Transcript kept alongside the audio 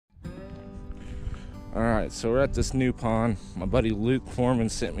Alright, so we're at this new pond. My buddy Luke Foreman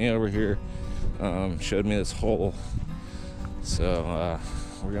sent me over here, showed me this hole. So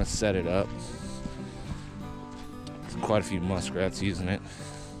we're gonna set it up. There's quite a few muskrats using it.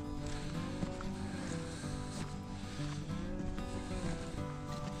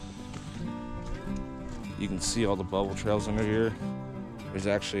 You can see all the bubble trails under here. There's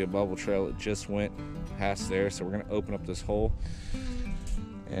actually a bubble trail that just went past there, so we're gonna open up this hole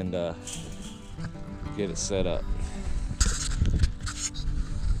and get it set up.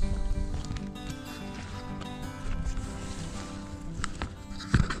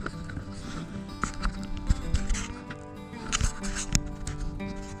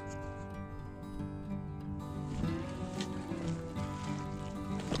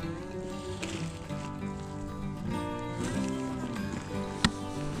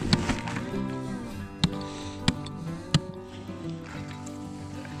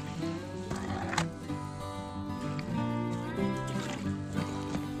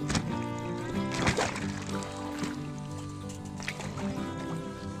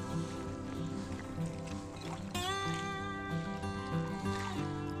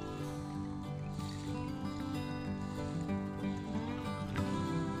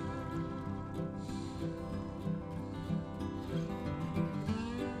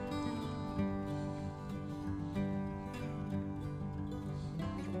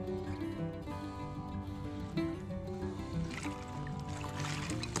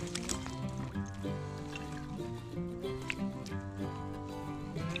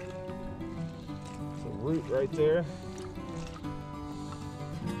 Root right there.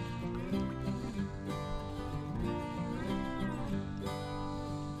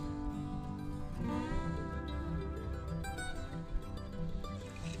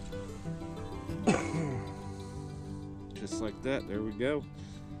 Just like that, there we go.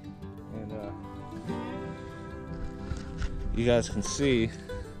 And you guys can see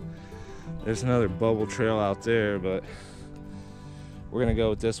there's another bubble trail out there, but we're gonna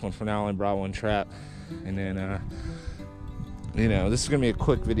go with this one for now. Only brought one trap. And then you know, this is gonna be a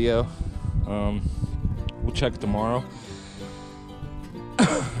quick video. We'll check tomorrow.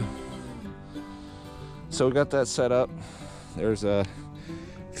 So we got that set up. There's a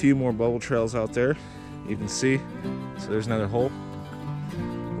few more bubble trails out there, you can see. So there's another hole.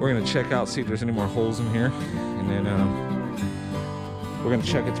 We're gonna check out, see if there's any more holes in here, and then we're gonna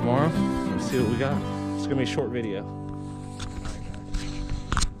check it tomorrow and see what we got. It's gonna be a short video.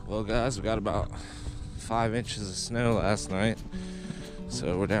 Well guys, we got about 5 inches of snow last night,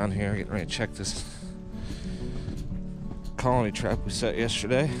 so we're down here getting ready to check this colony trap we set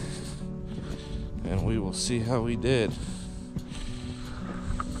yesterday, and we will see how we did.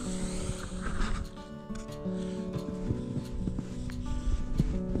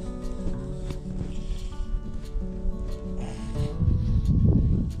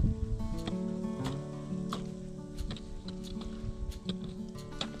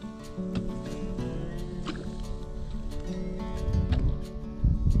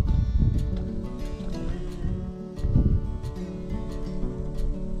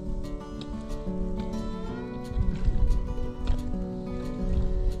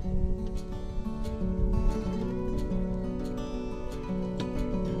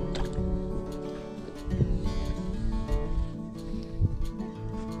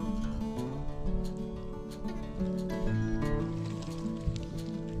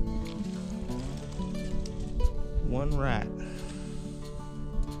 One rat.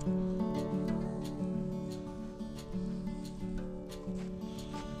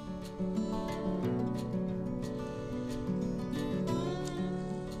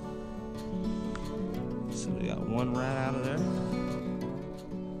 So we got one rat out of there.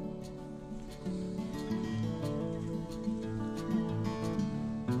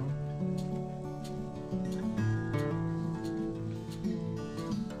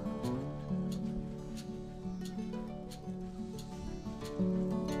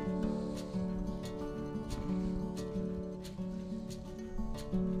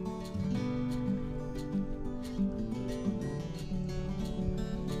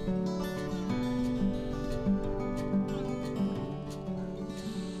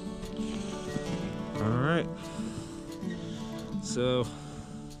 Alright, so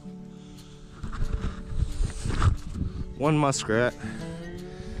one muskrat,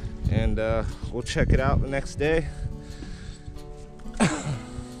 and we'll check it out the next day.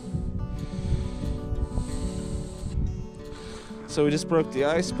 So we just broke the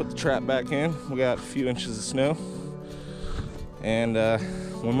ice, put the trap back in. We got a few inches of snow, and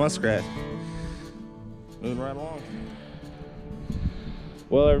one muskrat. Moving right along.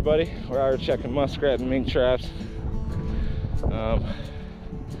 Well, everybody, we're out here checking muskrat and mink traps.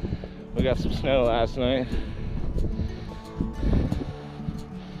 We got some snow last night.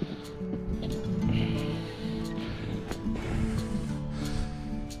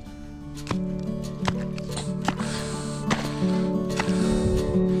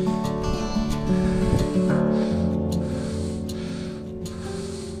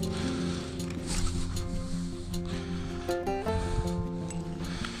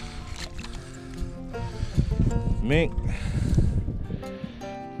 Mink,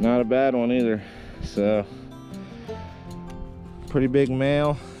 not a bad one either. So, pretty big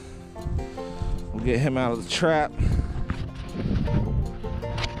male. We'll get him out of the trap.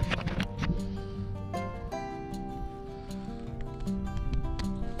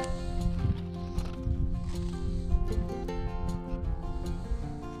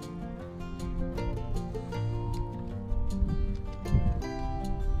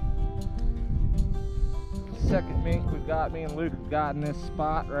 Second mink we've got, me and Luke have got in this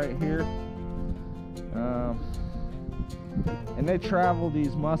spot right here. And they travel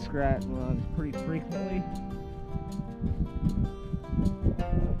these muskrat runs pretty frequently.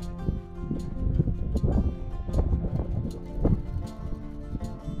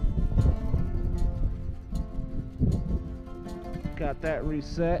 Got that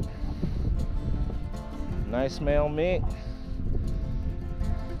reset. Nice male mink.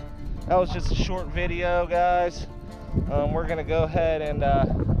 That was just a short video, guys. We're gonna go ahead and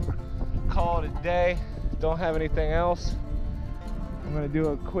call it a day. Don't have anything else. I'm gonna do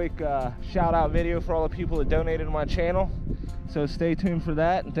a quick shout out video for all the people that donated to my channel. So stay tuned for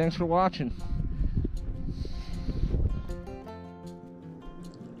that, and thanks for watching.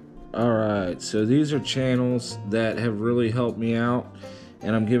 All right, so these are channels that have really helped me out,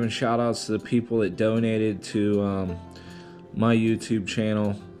 and I'm giving shout outs to the people that donated to my YouTube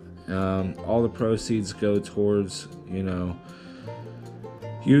channel. All the proceeds go towards, you know,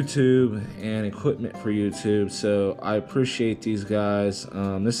 YouTube and equipment for YouTube, so I appreciate these guys.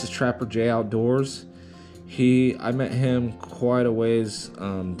 This is Trapper J Outdoors. I met him quite a ways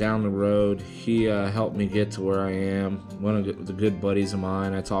down the road. He helped me get to where I am. One of the good buddies of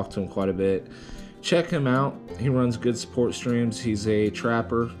mine. I talked to him quite a bit. Check him out. He runs good support streams. He's a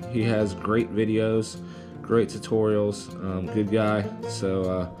trapper. He has great videos, great tutorials. Good guy.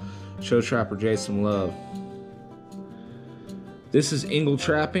 So show Trapper J some love. This is Ingle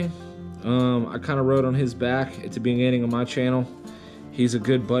Trapping. I kind of rode on his back at the beginning of my channel. He's a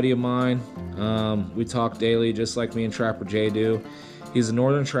good buddy of mine. We talk daily just like me and Trapper J do. He's a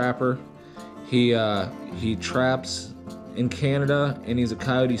northern trapper. He traps in Canada, and he's a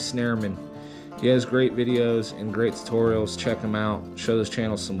coyote snareman. He has great videos and great tutorials. Check him out. Show this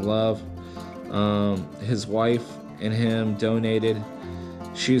channel some love. His wife and him donated.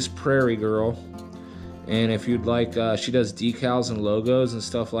 She's Prairie Girl. And if you'd like, she does decals and logos and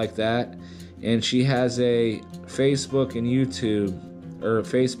stuff like that. And she has a Facebook and YouTube, or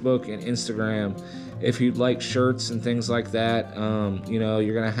Facebook and Instagram. If you'd like shirts and things like that, you know,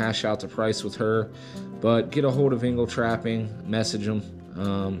 you're gonna hash out the price with her. But get a hold of Ingle Trapping, message them.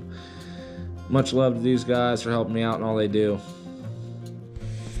 Much love to these guys for helping me out and all they do.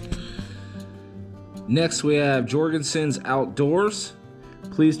 Next we have Jorgensen's Outdoors.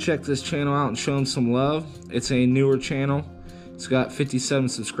 Please check this channel out and show him some love. It's a newer channel. It's got 57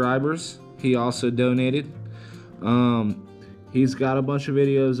 subscribers. He also donated. He's got a bunch of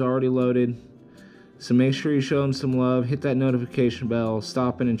videos already loaded. So make sure you show him some love. Hit that notification bell.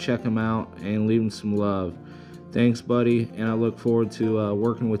 Stop in and check him out and leave him some love. Thanks, buddy. And I look forward to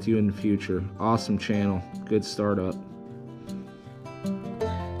working with you in the future. Awesome channel. Good startup.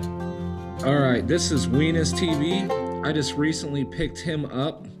 Alright, this is Weenus TV. I just recently picked him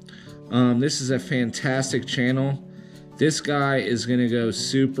up. This is a fantastic channel. This guy is gonna go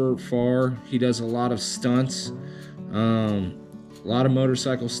super far. He does a lot of stunts, a lot of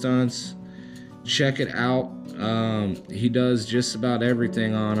motorcycle stunts. Check it out. He does just about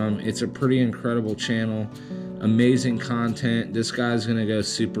everything on them. It's a pretty incredible channel. Amazing content. This guy's gonna go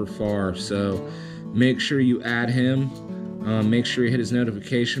super far. So make sure you add him. Make sure you hit his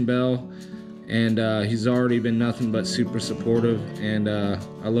notification bell. And he's already been nothing but super supportive, and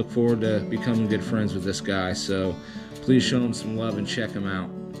I look forward to becoming good friends with this guy. So please show him some love and check him out.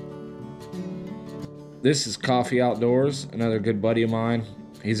 This is Coffee Outdoors, another good buddy of mine.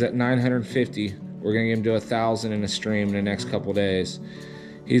 He's at 950. We're gonna get him to 1,000 in a stream in the next couple days.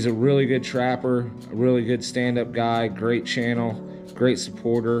 He's a really good trapper, a really good stand-up guy, great channel, great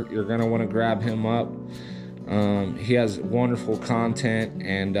supporter. You're gonna wanna grab him up. He has wonderful content,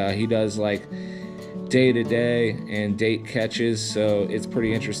 and he does like day to day and date catches, so it's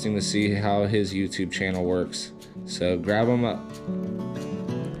pretty interesting to see how his YouTube channel works. So grab him up.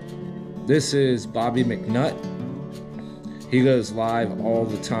 This is Bobby McNutt. He goes live all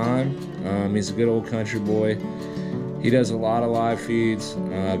the time. He's a good old country boy. He does a lot of live feeds.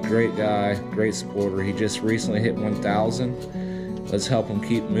 Great guy, great supporter. He just recently hit 1,000. Let's help him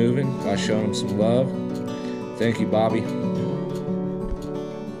keep moving by showing him some love. Thank you, Bobby.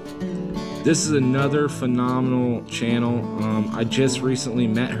 This is another phenomenal channel. I just recently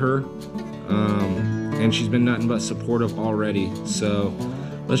met her, and she's been nothing but supportive already. So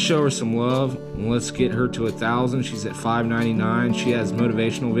let's show her some love and let's get her to 1,000. She's at 599. She has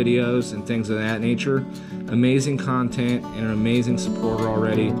motivational videos and things of that nature. Amazing content and an amazing supporter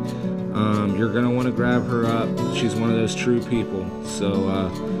already. You're gonna want to grab her up. She's one of those true people. So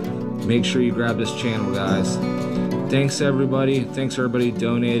make sure you grab this channel, guys. Thanks everybody. Thanks everybody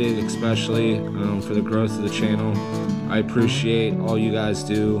donated, especially for the growth of the channel. I appreciate all you guys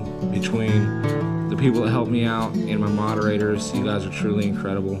do, between the people that help me out and my moderators. You guys are truly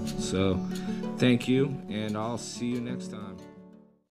incredible. So thank you, and I'll see you next time.